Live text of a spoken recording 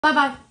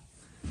Bye-bye.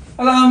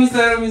 Hello,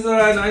 Mr.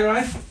 Ryan, are you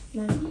right?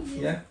 No.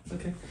 Yeah,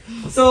 okay.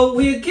 So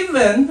we are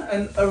given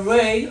an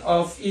array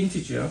of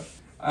integer,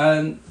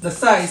 and the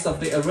size of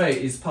the array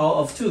is power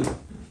of 2.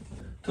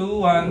 2,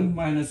 1,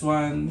 minus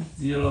 1,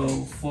 0,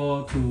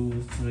 4,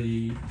 2,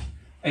 3,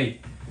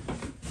 8.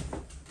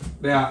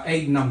 There are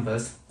 8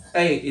 numbers.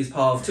 8 is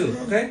power of 2,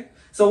 okay?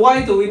 So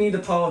why do we need the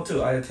power of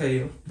 2? I'll tell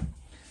you.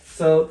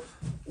 So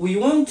we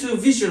want to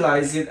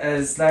visualize it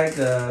as like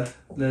the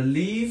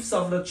leaves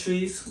of the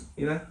trees,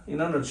 you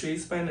know the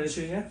trees, banana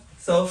tree, yeah?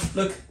 So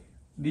look,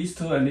 these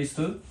two and these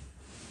two,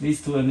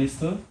 these two and these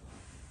two,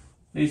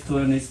 these two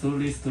and these two,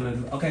 these two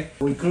and okay.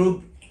 We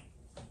group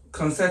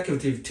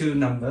consecutive 2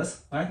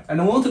 numbers, right?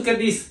 And I want to get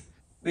this.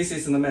 This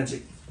is the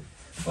magic.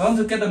 We want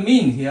to get the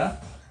mean here.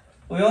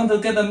 We want to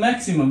get the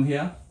maximum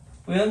here.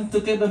 We want to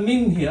get the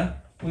mean here.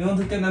 We want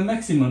to get the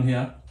maximum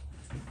here.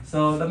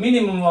 So the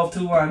minimum of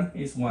 2, 1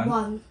 is 1.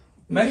 1.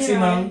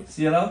 Maximum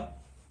 0.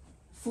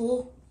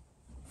 4.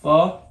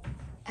 4.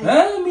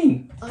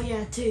 Mean. Oh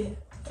yeah, 2.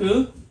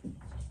 2.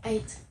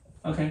 8.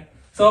 Okay.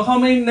 So how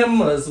many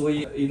numbers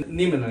we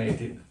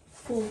eliminated?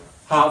 4.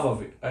 Half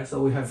of it, right?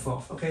 So we have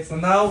 4. Okay, so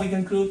now we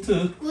can group 2.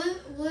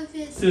 What if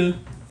it's 2.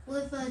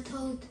 what if a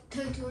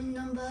total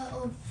number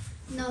of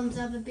numbers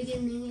at the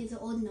beginning is an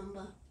odd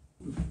number?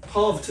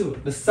 Power of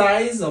 2. The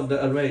size of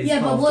the array is Yeah,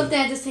 power but of what 2. if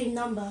they're the same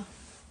number?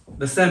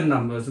 The same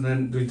numbers, and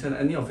then return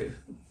any of it.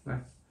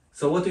 Right?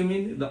 So what do you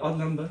mean? The odd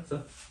number?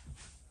 So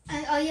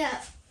And oh yeah,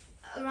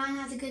 Ryan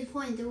has a good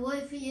point. What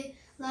if you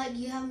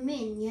have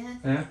min, yeah?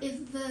 yeah.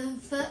 If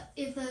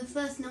the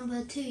first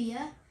number 2,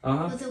 yeah,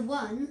 Uh-huh. was a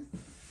 1.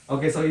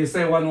 Okay, so you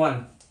say 1,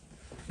 1.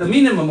 The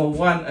minimum of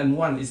 1 and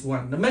 1 is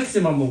 1. The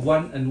maximum of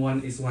 1 and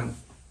 1 is 1.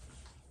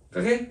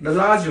 Okay, the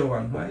larger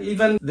one, right?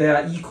 Even they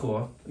are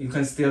equal, you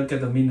can still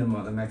get the minimum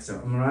or the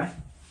maximum, am I right?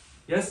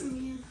 Yes?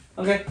 Yeah.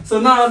 Okay, so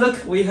now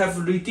look, we have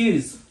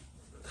reduced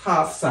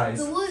half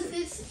size. But what if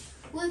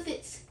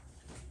it's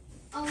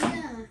oh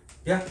yeah.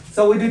 Yeah,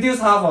 so we reduce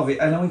half of it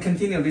and then we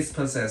continue this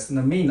process. And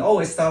the mean,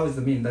 always start with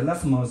the mean. The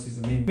leftmost is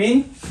the mean.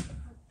 Mean,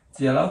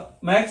 0,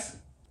 max,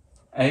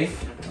 8,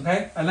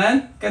 okay? And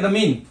then get the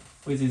mean,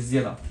 which is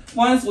 0.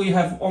 Once we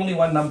have only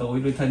one number, we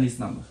return this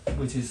number,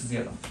 which is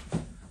 0.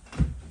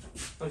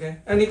 Okay,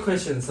 any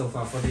questions so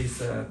far for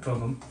this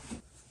problem?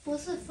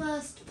 What's the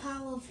first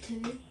power of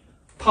 2?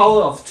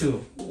 Power of 2.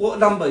 What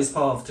number is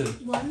power of 2?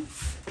 1.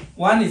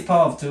 1 is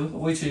power of 2,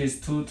 which is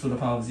 2 to the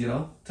power of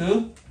 0.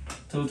 2,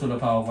 2 to the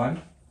power of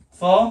 1.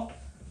 4,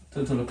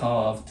 2 to the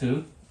power of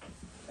 2.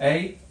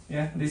 8,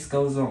 yeah, this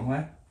goes on,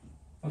 right?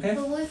 Okay?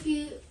 But what if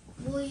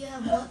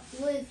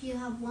you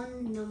have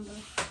one number?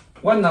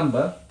 One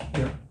number,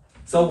 yeah.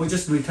 So we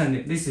just return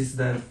it. This is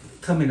the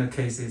terminal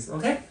cases,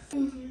 okay?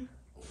 Mm-hmm.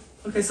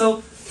 Okay, so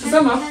to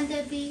sum up, Can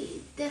there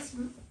be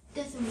decimal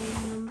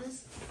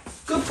numbers?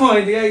 good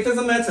point, yeah, it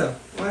doesn't matter,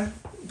 right?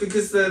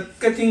 Because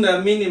getting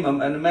the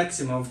minimum and the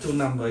maximum of 2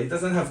 numbers, it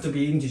doesn't have to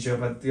be integer,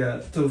 but yeah,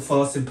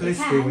 for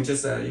simplicity, we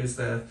just use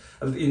the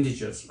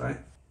integers, right?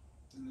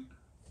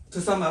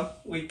 To sum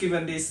up, we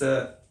given this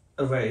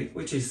array,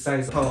 which is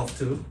size power of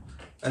 2,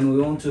 and we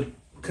want to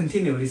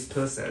continue this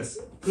process.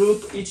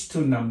 Group each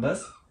 2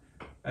 numbers,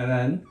 and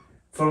then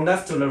from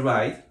left to the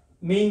right,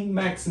 min,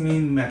 max,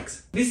 min,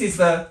 max. This is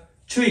the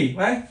tree,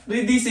 right?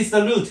 This is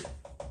the root.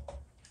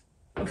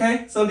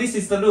 Okay, so this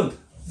is the root,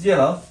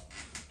 0.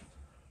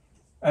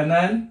 And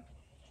then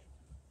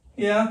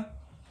here,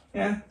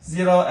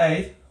 0,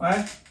 8,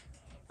 right?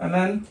 And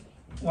then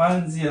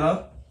 1,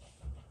 0.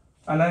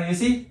 And then you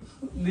see,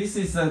 this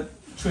is a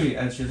tree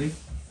actually.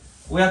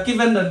 We are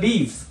given the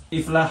leaves.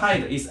 If the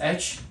height is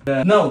h,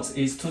 the node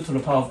is 2 to the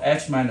power of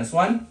h minus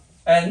 1,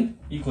 n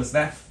equals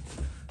that.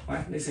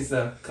 Right? This is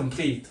a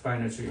complete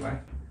binary tree, right?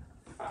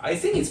 I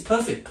think it's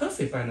perfect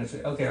binary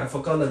tree. Okay, I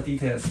forgot the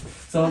details.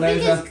 So I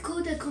think it's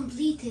called a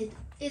completed.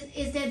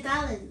 Is there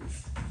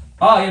balance?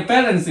 Oh, yeah,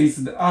 balance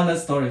is the other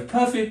story.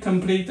 Perfect,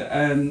 complete,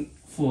 and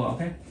full.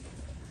 Okay,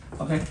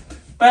 okay.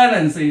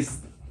 Balance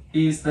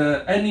is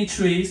the any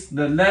trees,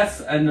 the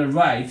left and the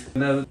right.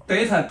 The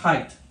data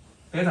height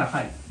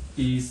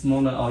is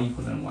smaller or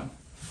equal than 1.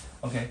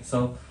 Okay,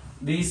 so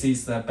this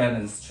is the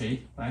balance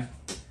tree, right?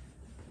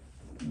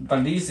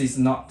 But this is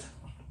not,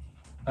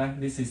 right?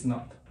 This is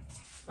not.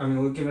 I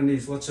mean, we're given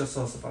this. What's your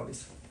thoughts about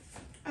this?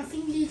 I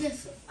think you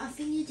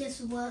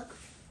just work.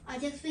 I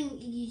just think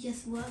you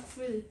just work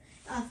through.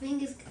 I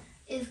think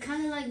it's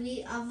kind of like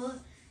the other.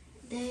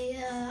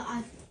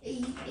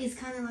 It's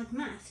kind of like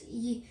math.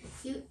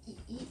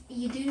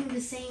 You're doing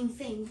the same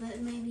thing, but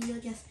maybe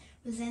you're just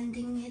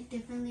presenting it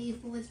differently,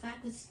 forwards,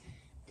 backwards.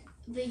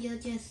 But you're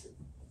just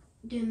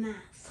doing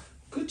math.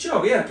 Good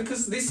job, yeah.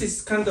 Because this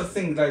is kind of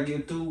thing like you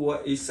do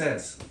what it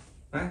says,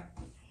 right?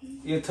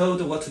 You're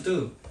told what to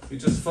do. You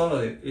just follow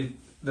it.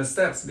 The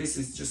steps. This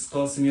is just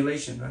called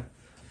simulation, right?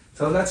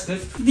 So that's good.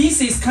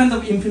 This is kind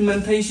of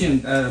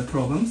implementation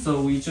problem.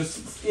 So we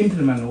just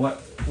implement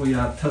what we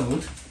are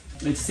told.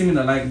 It's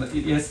similar like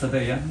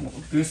yesterday, yeah?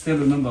 Do you still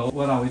remember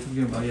what are we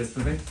talking about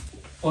yesterday?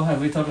 What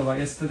have we talked about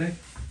yesterday?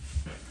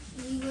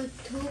 We were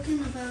talking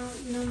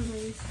about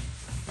numbers.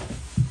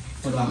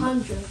 What number?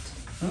 100.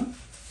 Huh?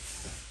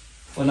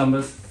 What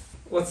numbers?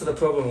 What's the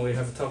problem we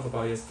have talked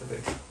about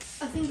yesterday?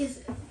 I think it's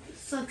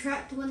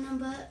subtract one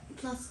number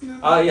plus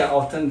number. Ah, yeah,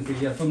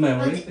 alternative, yeah, for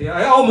memory. Yeah,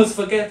 I almost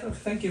forget.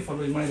 Thank you for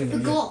reminding me.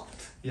 Forgot.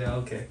 Yeah,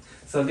 okay.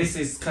 So this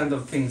is kind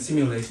of thing,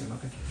 simulation,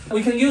 okay.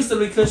 We can use the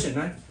recursion,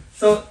 right?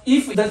 So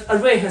if the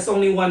array has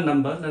only one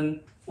number,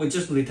 then we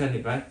just return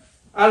it, right?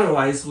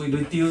 Otherwise, we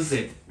reduce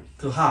it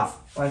to half,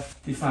 right?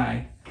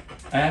 Define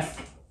f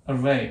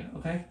array,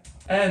 okay?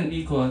 N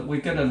equal,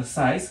 we get the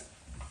size.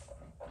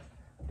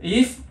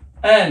 If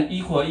n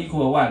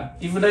equal 1,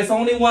 if there's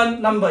only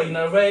one number in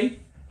array,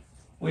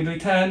 we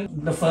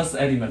return the first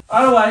element.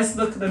 Otherwise,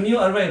 look, the new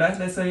array, right?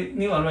 Let's say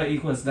new array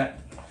equals that.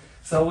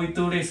 So we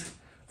do this.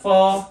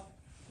 For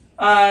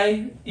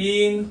I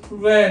in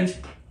range,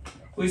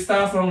 we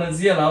start from the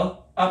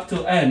 0 up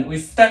to n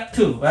with step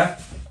 2, right?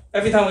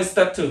 Every time we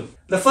step 2.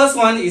 The first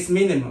one is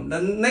minimum, the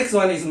next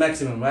one is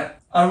maximum, right?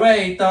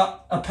 Array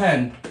dot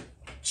append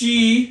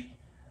G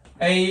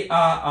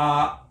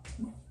ARRI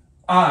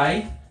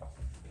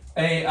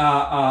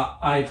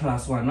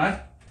plus 1, right?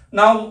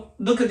 Now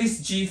look at this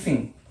G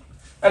thing.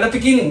 At the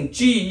beginning,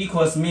 G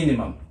equals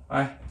minimum,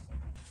 right?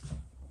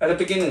 At the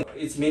beginning,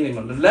 it's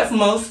minimum. The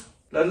leftmost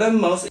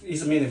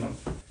is minimum.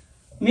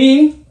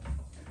 Mean,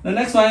 the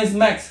next one is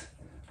max.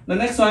 The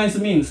next one is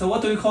mean. So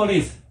what do we call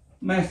this?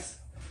 Max.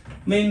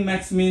 Min,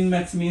 max, min,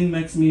 max, min,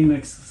 max, min,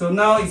 max. So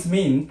now it's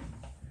mean.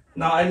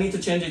 Now I need to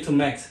change it to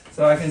max.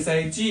 So I can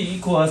say G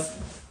equals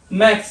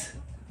max.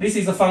 This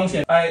is a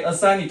function. I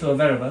assign it to a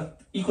variable.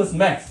 Equals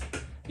max.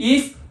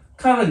 If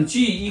current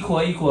G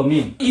equal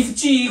mean. If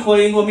G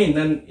equal mean,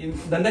 then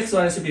the next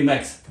one should be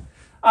max.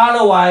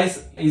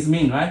 Otherwise, it's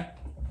mean, right?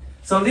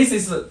 So this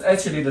is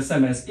actually the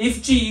same as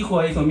if G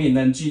equal mean,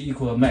 then G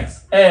equal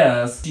max.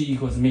 Else G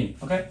equals mean,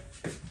 okay?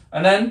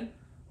 And then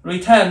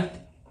return.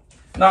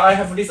 Now I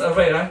have this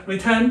array, right?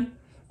 Return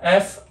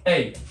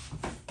FA.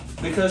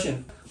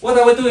 Recursion. What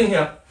are we doing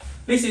here?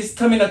 This is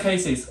terminal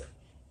cases,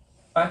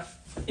 right?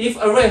 If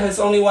array has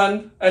only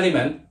one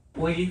element,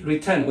 we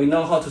return. We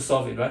know how to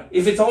solve it, right?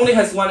 If it only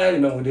has one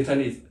element, we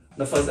return it,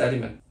 the first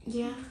element.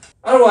 Yeah.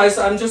 Otherwise,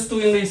 I'm just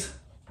doing this.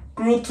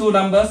 Group two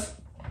numbers.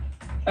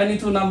 Any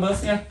two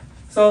numbers, yeah.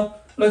 So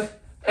look,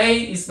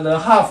 A is the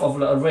half of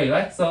the array,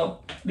 right?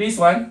 So this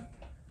one,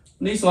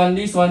 this one,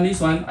 this one,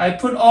 this one. I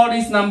put all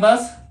these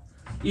numbers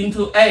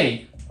into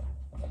A.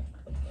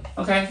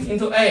 Okay,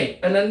 into A.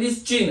 And then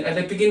this gene at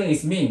the beginning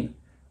is mean.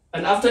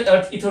 And after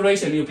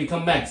iteration, you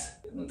become max.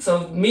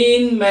 So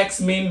mean, max,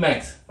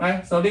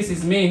 right? So this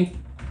is mean,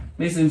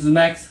 this is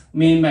max,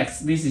 mean,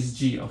 max. This is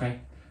G, okay?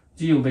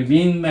 G will be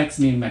mean, max.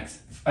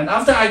 And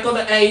after I got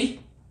the A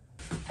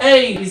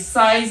is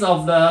size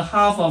of the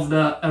half of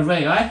the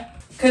array, right?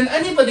 Can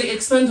anybody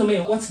explain to me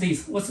what's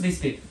this? What's this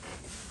bit?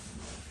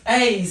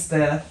 A is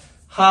the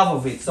half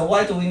of it. So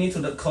why do we need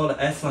to call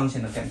the f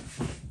function again?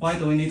 Why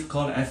do we need to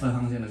call the f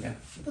function again?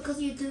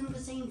 Because you're doing the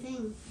same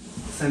thing.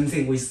 Same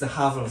thing with the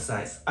half of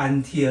size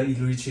until it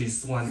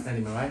reaches one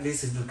element, right?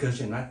 This is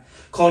recursion, right?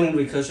 Calling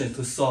recursion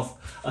to solve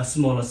a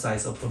smaller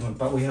size of problem,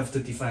 but we have to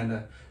define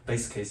the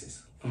base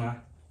cases.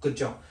 Alright, good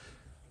job.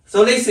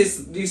 So this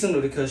is using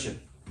the recursion.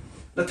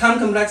 The time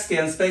complexity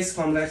and space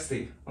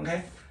complexity,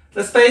 okay?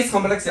 The space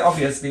complexity,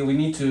 obviously, we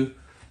need to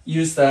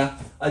use a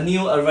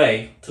new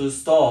array to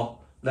store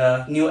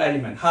the new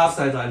element,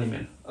 half-size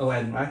element,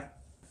 ON, right?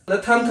 The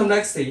time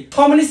complexity,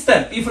 how many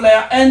steps? If there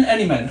are n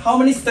elements, how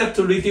many steps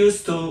to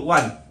reduce to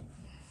 1?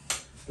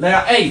 There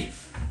are 8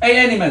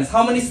 elements,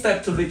 how many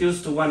steps to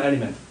reduce to 1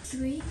 element?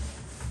 3.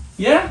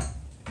 Yeah?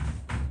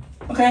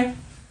 Okay.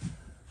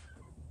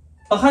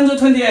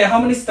 128, how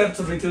many steps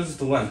to reduce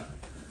to 1?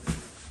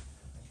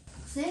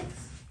 6.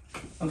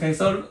 Okay,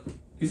 so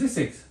is it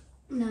 6?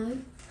 No.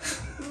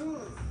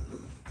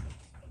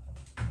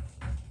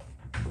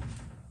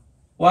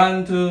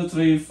 1, 2,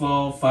 3,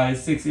 4, 5,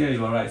 6. Yeah,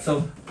 you are right.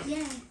 So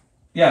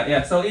Yeah.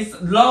 yeah. So it's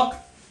log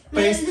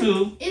base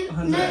 2.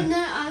 I'm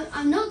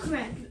not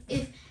correct.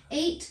 If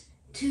 8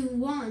 to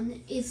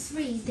 1 is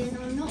 3, then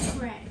I'm not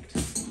correct.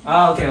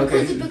 Ah,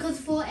 okay. Because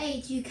for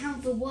 8 you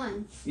count the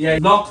 1. Yeah,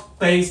 log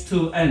base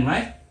 2n,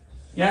 right?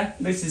 Yeah,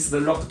 this is the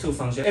log 2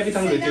 function. Every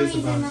time So we that reduce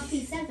means the there function. must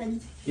be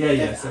 7.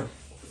 Yeah. So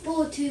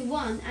 4 to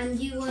 1, and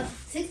you were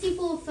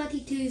 64,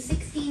 32,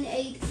 16,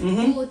 8,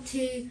 4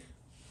 2,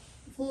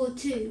 4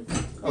 2.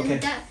 Okay.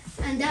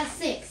 And that's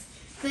 6.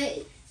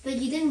 But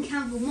you didn't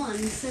count the 1,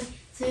 so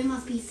it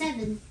must be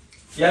 7.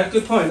 yeah,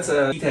 good point.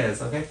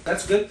 Details, okay?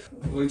 That's good.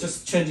 We're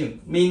just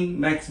changing mean,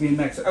 max. We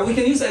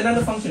can use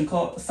another function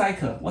called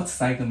cycle. What's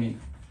cycle mean?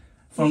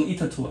 From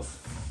iter tools.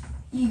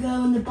 You go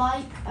on the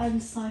bike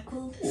and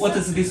cycle. What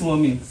does this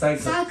one mean?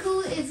 Cycle.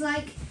 Cycle is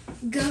like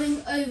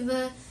going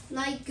over,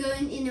 like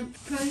going in a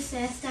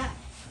process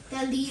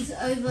that leads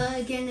over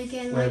again.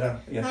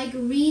 Like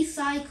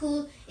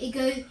recycle.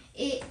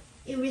 It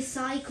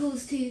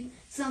recycles to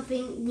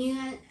something new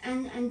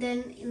and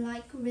then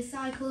like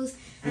recycles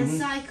and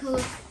cycle.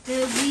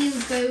 The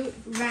wheels go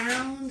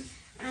round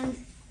and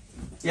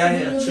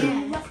Yeah,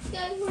 true.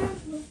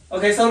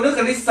 Okay, so look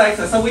at this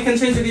cycle. So we can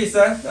change this.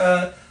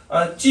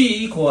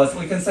 G equals,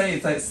 we can say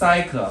it's a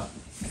cycle,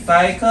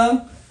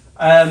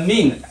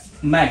 min,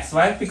 max,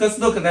 right? Because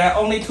look, there are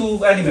only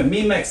two elements,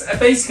 min, max.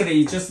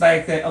 Basically, just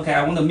like, okay,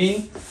 I want the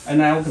min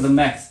and I want the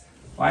max,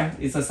 right?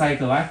 It's a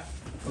cycle, right?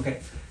 Okay.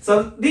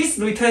 So this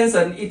returns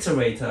an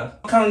iterator.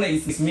 Currently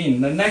it's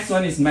min, the next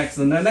one is max,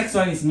 and the next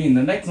one is min,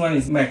 the next one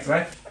is max,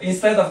 right?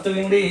 Instead of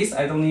doing this,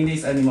 I don't need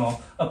this anymore.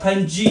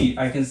 Upon G,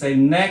 I can say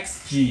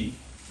next G.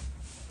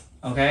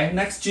 Okay,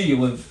 next G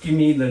will give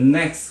me the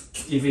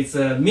next. If it's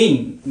a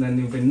min, then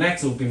it will be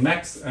next will be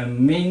max and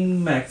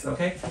min max.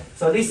 Okay,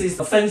 so this is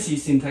the fancy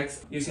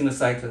syntax using the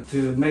cycle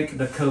to make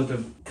the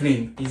code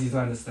clean, easy to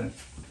understand.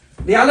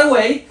 The other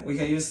way, we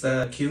can use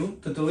the queue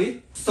to do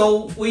it.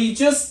 So we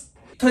just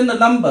turn the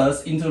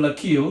numbers into the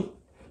queue,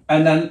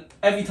 and then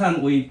every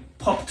time we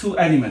pop two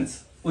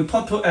elements,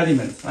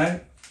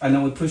 right? And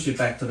then we push it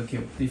back to the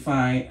queue.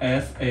 Define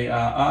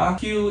FARR,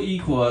 Q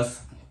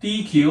equals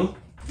DQ.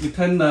 We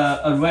turn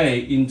the array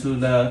into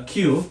the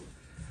queue,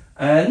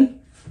 and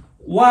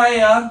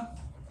while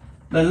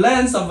the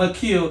length of the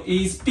queue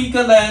is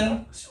bigger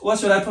than, what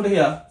should I put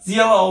here?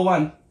 0 or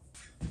 1?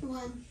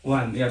 1.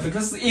 1, yeah,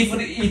 because if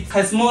it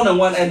has more than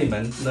one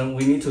element, then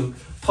we need to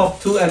pop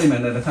two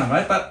elements at a time,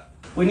 right? But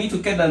we need to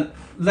get the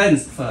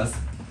length first.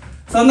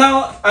 So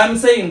now I'm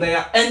saying there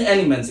are n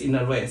elements in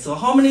the array. So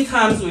how many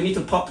times we need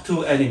to pop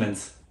two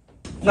elements?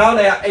 Now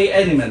there are 8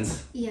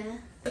 elements. Yeah.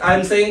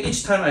 I'm saying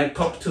each time I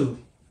pop 2,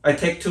 I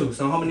take 2.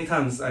 So how many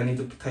times I need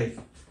to take?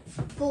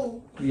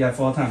 4. Yeah,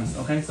 4 times.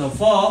 Okay, so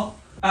for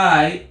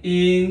I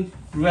in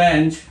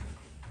range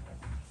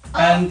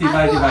n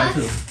divided by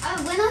 2.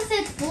 When I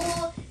said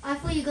 4, I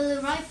thought you got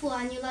the right 4,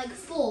 and you're like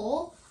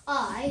 4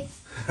 I.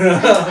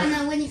 And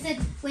then when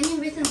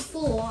you written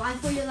 4, I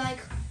thought you're like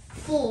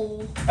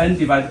 4. N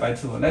divided by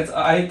 2.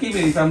 I give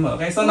you an example.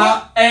 Okay, so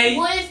now A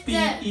B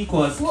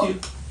equals Q.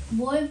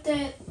 What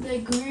if the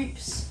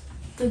groups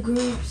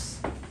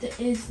that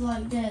is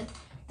like that?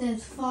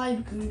 There's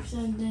 5 groups,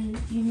 and then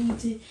you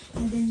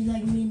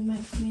like min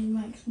max.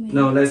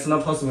 No, that's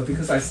not possible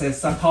because I said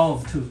some power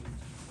of 2.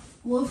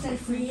 What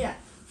if there's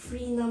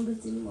 3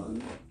 numbers in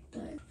one?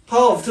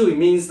 Power of 2, it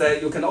means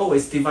that you can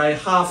always divide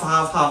half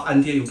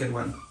until you get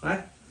 1,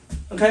 right?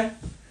 Okay?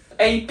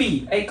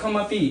 A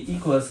comma B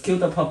equals Q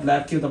the pop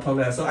left.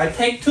 So I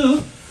take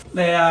 2,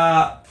 there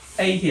are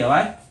A here,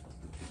 right?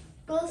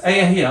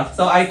 A here.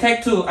 So I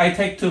take 2, I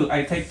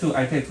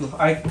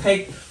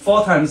take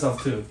 4 times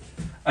of 2.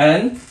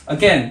 And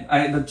again,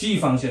 the G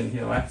function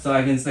here, right? So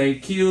I can say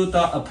Q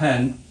dot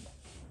append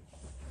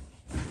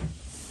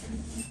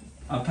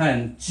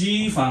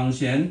G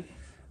function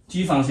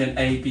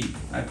AB.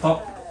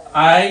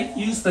 I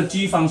use the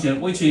G function,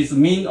 which is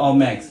min or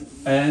max,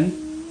 and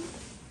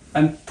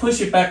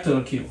push it back to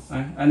the Q,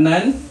 right? And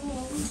then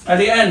at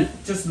the end,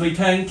 just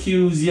return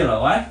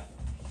Q0, right?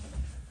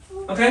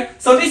 Okay,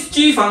 so this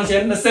G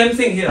function, the same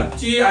thing here.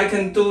 G, I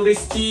can do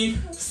this G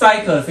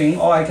cycle thing,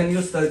 or I can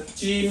use the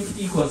G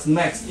equals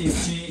max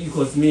if G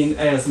equals min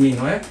as min,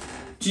 right?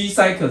 G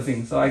cycle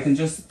thing. So I can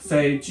just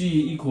say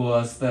G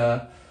equals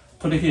the,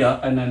 put it here,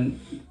 and then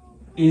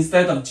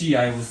instead of G,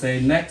 I will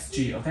say next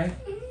G, okay?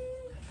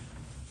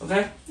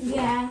 Okay?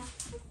 Yeah.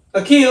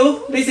 A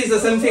queue, this is the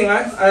same thing,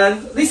 right?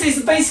 And this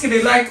is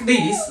basically like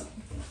this.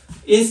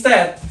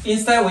 Instead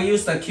we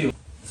use the queue.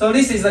 So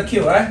this is the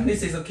queue, right?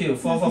 This is the queue,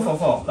 4, 4,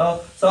 4,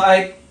 4. So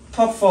I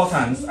pop 4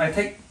 times. I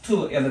take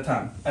 2 at a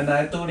time, and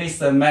I do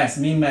this max,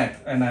 min max,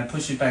 and I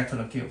push it back to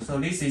the queue. So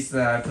this is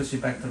I push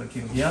it back to the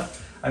queue here.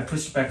 I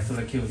push back to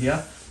the queue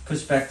here.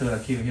 Push back to the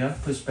queue here.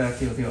 Push back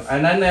to the queue.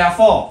 And then there are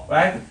 4,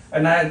 right?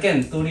 And I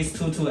again do this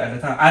 2 at a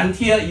time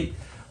until it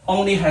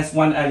only has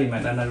 1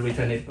 element, and I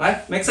return it.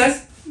 Right? Make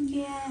sense?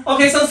 Yeah.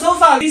 Okay. So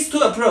far these 2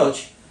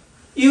 approach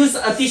use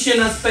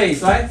additional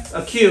space, right?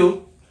 A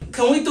queue.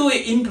 Can we do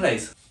it in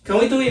place?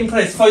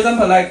 For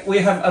example, like we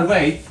have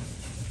array.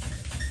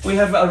 We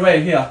have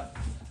array here.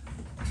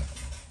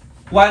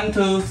 1,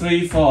 2,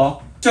 3,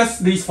 4.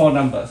 Just these 4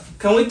 numbers.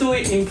 Can we do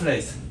it in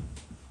place?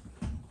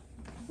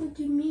 What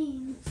do you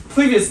mean?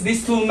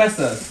 These 2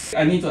 methods,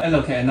 I need to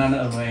allocate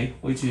another array,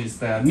 which is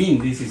the min.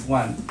 This is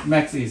 1.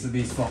 Max is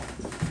this 4.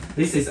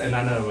 This is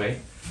another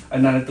array.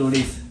 And then I do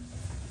this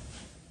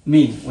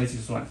min, which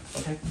is 1.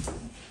 Okay.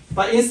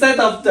 But instead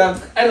of the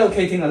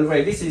allocating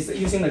array, this is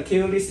using the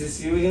queue, this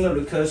is using the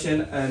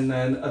recursion and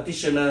an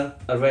additional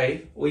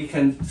array. We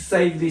can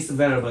save this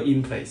variable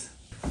in place.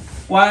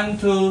 1,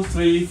 2,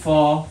 3,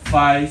 4,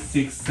 5,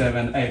 6,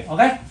 7, 8.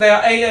 Okay? There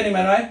are 8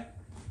 elements, right?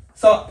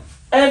 So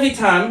every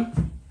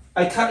time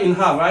I cut in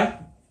half, right?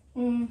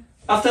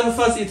 After the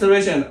first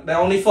iteration, there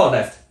are only 4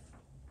 left.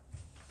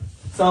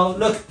 So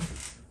look,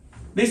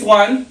 this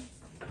one.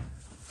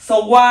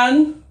 So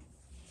 1,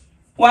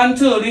 1,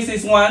 2, this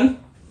is 1.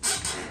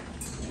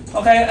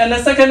 Okay, and the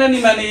second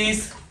element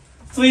is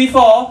 3,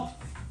 4.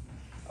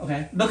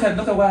 Okay, look at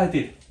what I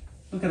did.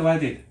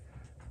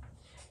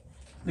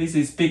 This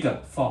is bigger,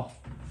 4.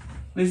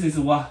 This is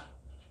what?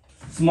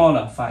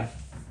 Smaller, 5.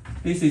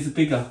 This is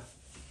bigger.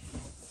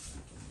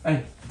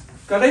 Hey,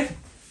 got it?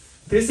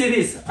 Do you see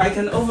this? I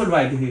can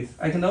override this.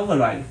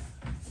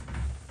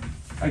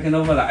 I can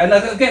override. And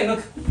again,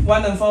 look,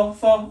 1 and 4,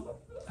 4,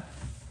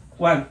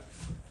 1.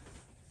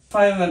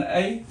 5 and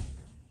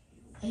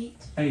 8,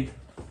 8.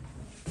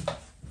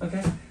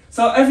 Okay,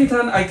 so every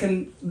time I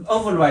can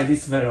override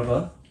this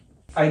variable,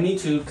 I need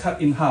to cut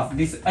in half.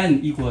 This n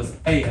equals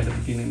a at the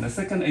beginning. The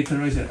second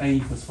iteration, n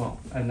equals 4,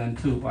 and then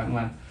 2, 1,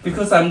 1.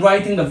 Because I'm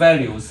writing the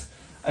values,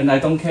 and I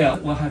don't care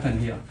what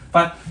happened here.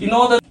 But in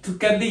order to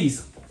get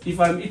these, if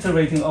I'm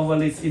iterating over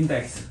this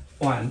index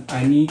 1,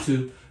 I need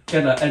to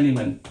get an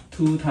element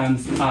 2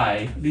 times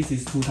I. This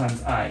is 2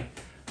 times I.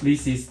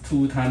 This is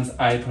 2 times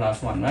I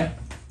plus 1, right?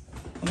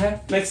 Okay,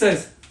 makes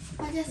sense?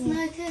 I just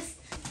noticed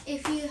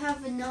if you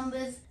have the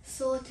numbers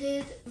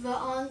sorted, the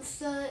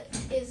answer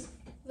is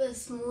the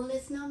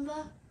smallest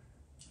number.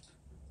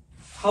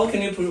 How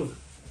can you prove?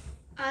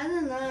 I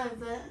don't know,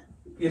 but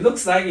It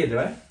looks like it,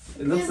 right?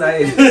 It looks yeah,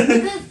 like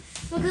it.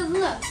 because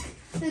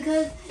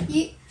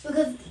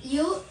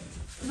look,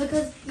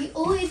 because you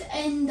always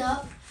end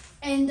up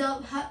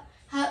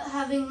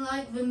having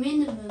like the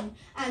minimum,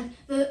 and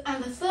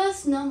the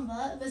first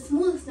number, the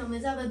smallest number,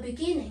 is at the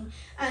beginning,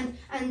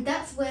 and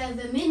that's where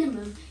the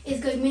minimum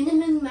is going.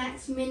 Minimum,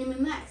 max,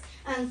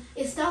 and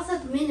it starts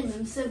at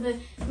minimum, so the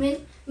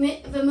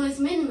most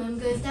minimum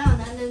goes down,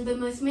 and then the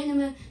most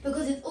minimum,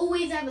 because it's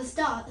always at the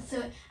start,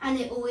 so, and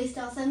it always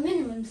starts at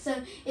minimum, so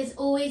it's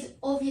always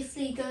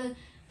obviously going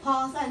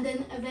past, and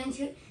then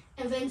eventually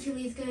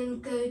it's going to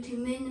go to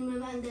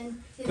minimum, and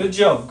then Good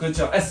job,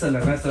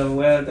 excellent. That's a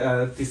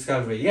well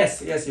discovery.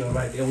 Yes, you're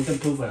right. We can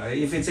prove it.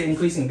 If it's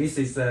increasing, this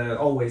is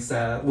always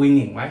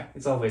winning, right?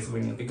 It's always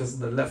winning because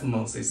the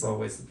leftmost is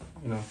always,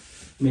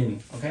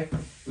 winning. Okay,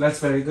 that's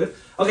very good.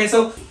 Okay,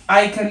 so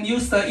I can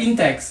use the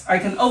index. I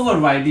can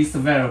override this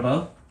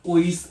variable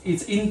with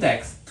its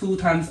index 2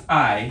 times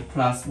I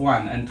plus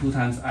 1 and 2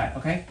 times I.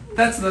 Okay,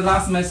 that's the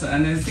last method,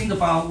 and then think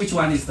about which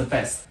one is the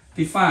best.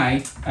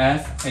 Define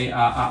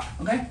FARR.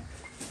 Okay,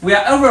 we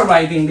are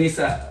overriding this.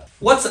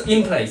 What's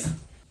in place?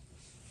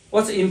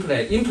 What's in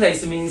place? In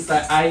place means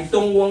that I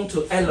don't want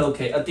to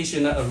allocate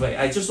additional array.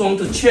 I just want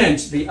to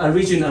change the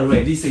original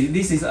array. This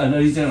is an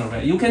original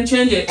array. You can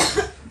change it.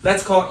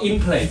 Let's call in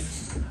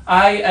place.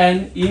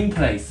 In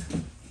place.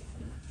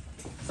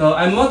 So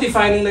I'm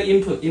modifying the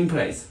input in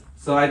place.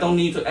 So I don't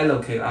need to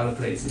allocate other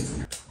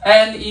places.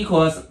 N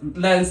equals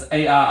length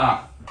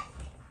ARR.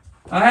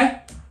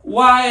 Okay?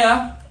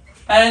 While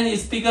n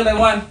is bigger than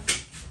 1.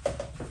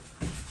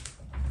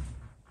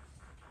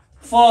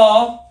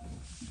 For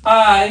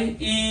I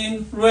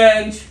in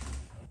range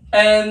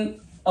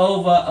n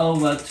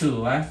over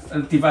 2,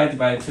 right? Divided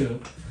by 2.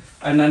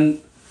 And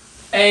then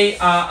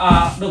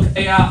ARR, look,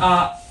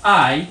 ARR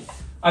I,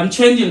 I'm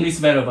changing this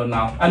variable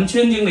now. I'm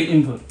changing the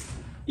input.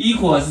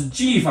 Equals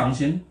G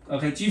function.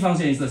 Okay, G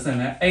function is the same.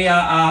 Right?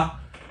 ARR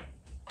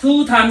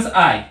 2 times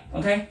I.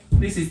 Okay,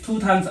 this is 2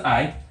 times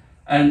I.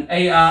 And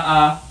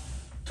ARR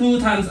 2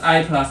 times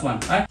I plus 1.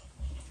 Right?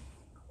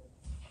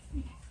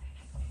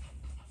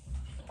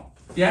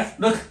 Yeah,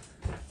 look.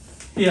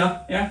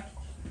 Here, yeah.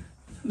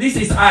 This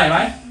is I,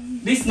 right?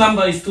 This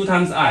number is 2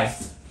 times I.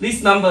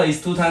 This number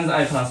is 2 times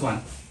I plus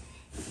 1.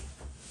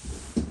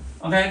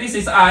 Okay, this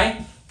is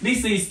I.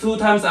 This is 2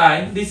 times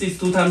I. This is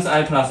 2 times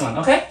I plus 1.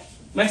 Okay?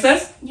 Make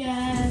sense?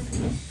 Yeah.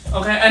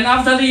 Okay, and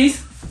after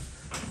this,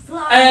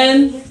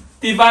 n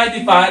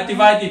divided by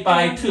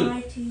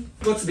 2.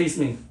 What's this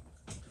mean?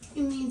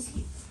 it means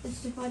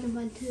it's divided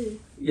by 2.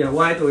 Yeah,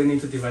 why do we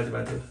need to divide it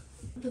by 2?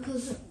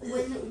 Because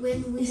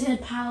when we It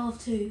said power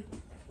of 2.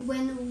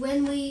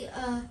 when we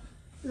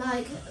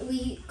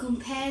we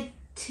compare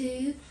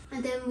 2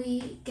 and then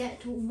we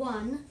get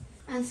 1,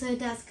 and so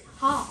that's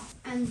half,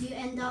 and you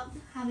end up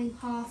having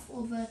half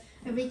of the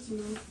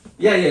original.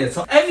 Yeah.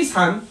 So every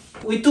time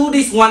we do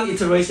this one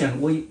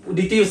iteration, we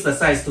reduce the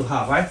size to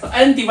half, right? So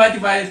n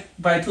divided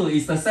by 2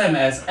 is the same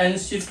as n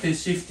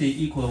shifted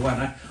equal 1,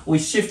 right? We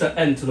shift the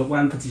n to the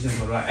 1 position to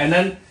the right, and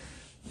then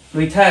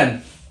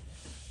return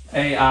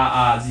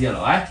ARR 0,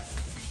 right?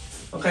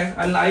 Okay,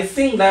 and I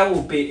think that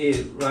would be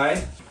it,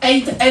 right?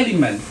 8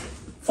 elements,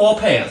 4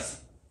 pairs.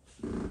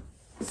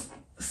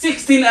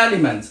 16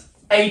 elements,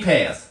 8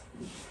 pairs.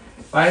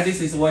 Right?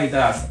 This is what it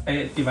does,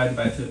 8 divided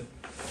by 2.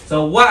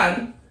 So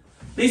 1,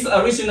 this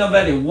original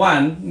value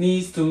 1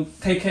 needs to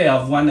take care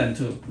of 1 and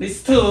 2.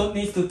 This 2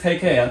 needs to take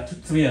care of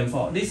 3 and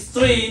 4. This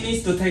 3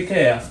 needs to take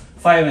care of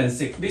 5 and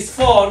 6. This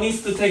 4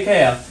 needs to take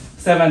care of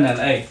 7 and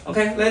 8.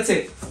 Okay, that's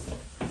it.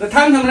 The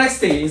time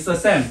complexity is the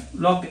same,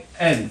 log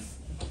n.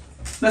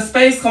 The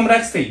space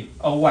complexity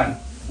of 1.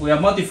 We are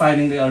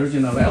modifying the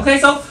original array. Okay,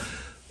 so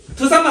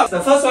to sum up,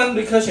 the first one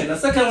recursion, the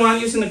second one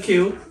using the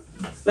queue,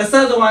 the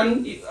third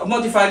one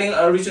modifying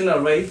the original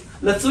array.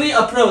 The 3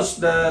 approach,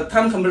 the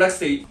time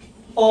complexity,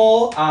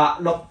 all are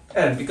log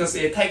n because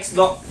it takes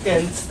log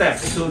n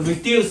steps to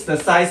reduce the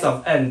size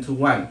of n to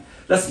 1.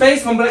 The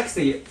space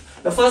complexity,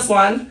 the first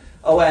one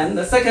O(n),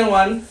 the second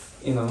one,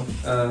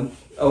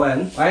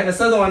 O(n), right? The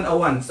third one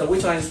O(1). So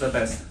which one is the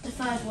best? The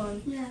third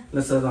one. Yeah.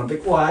 The third one,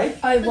 big Y.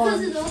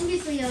 Because it's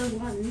obviously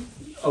O(1).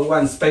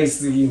 O(1)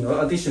 space,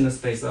 additional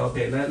space.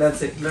 Okay,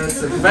 that's it.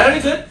 That's it.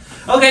 Very good.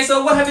 Okay,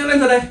 so what have you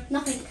learned today?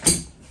 Nothing.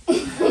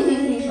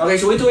 Okay,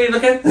 should we do it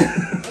again?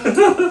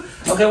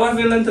 Okay, what have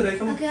you learned today?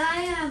 Come on. Okay,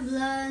 I have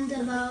learned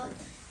about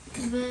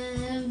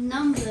the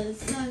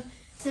numbers.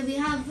 So we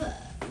have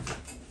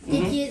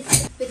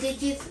digits. The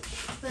digits,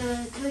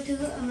 the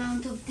total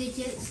amount of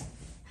digits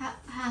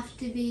have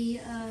to be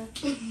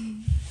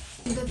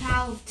the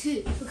power of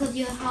 2 because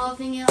you're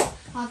halving it,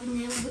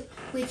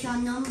 which are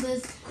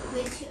numbers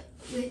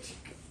which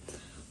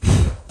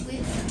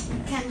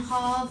can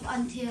halve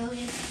until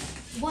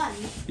it's 1.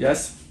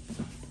 Yes.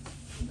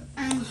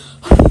 And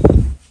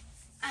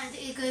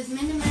it goes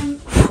minimum,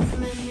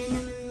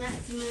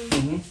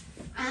 maximum,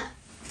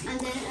 and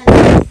then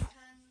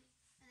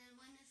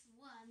when it's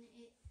 1,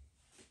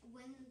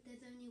 when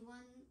there's only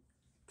one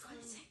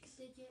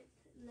digit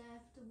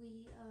left,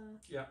 we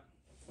Yeah.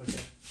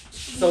 Okay.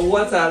 So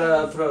what are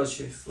the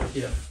approaches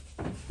here?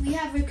 we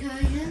have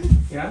recursion.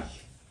 Yeah.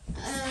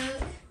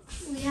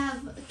 We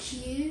have a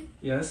queue,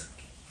 Yes.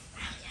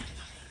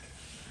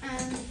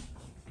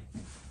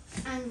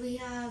 and we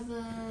have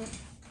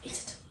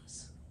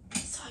Intertools,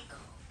 cycle,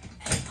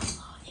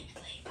 AR,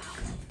 inplay,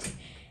 power,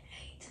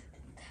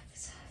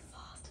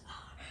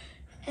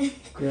 8,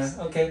 Yeah.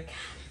 Okay.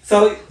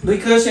 So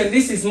recursion,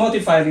 this is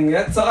modifying,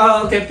 yeah. So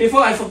okay,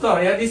 before I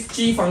forgot, yeah, this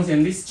G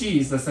function, this G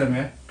is the same,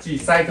 yeah. G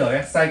cycle,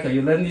 yeah, cycle.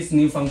 You learn this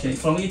new function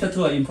from iter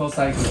to an import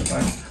cycle,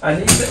 right?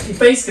 And it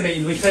basically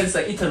it returns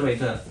the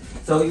iterator.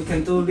 So you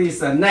can do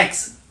this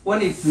next.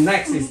 When it's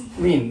next is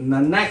mean, the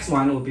next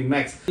one will be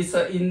max. It's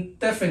an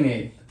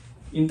indefinite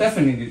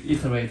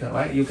iterator,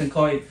 right? You can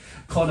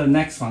call the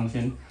next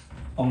function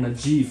on the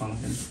G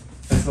function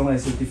as long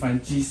as you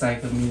define G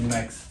cycle mean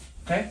max.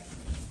 Okay.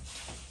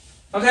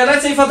 Okay,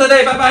 that's it for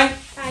today. Bye bye.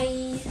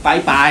 bye.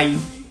 Bye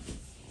bye.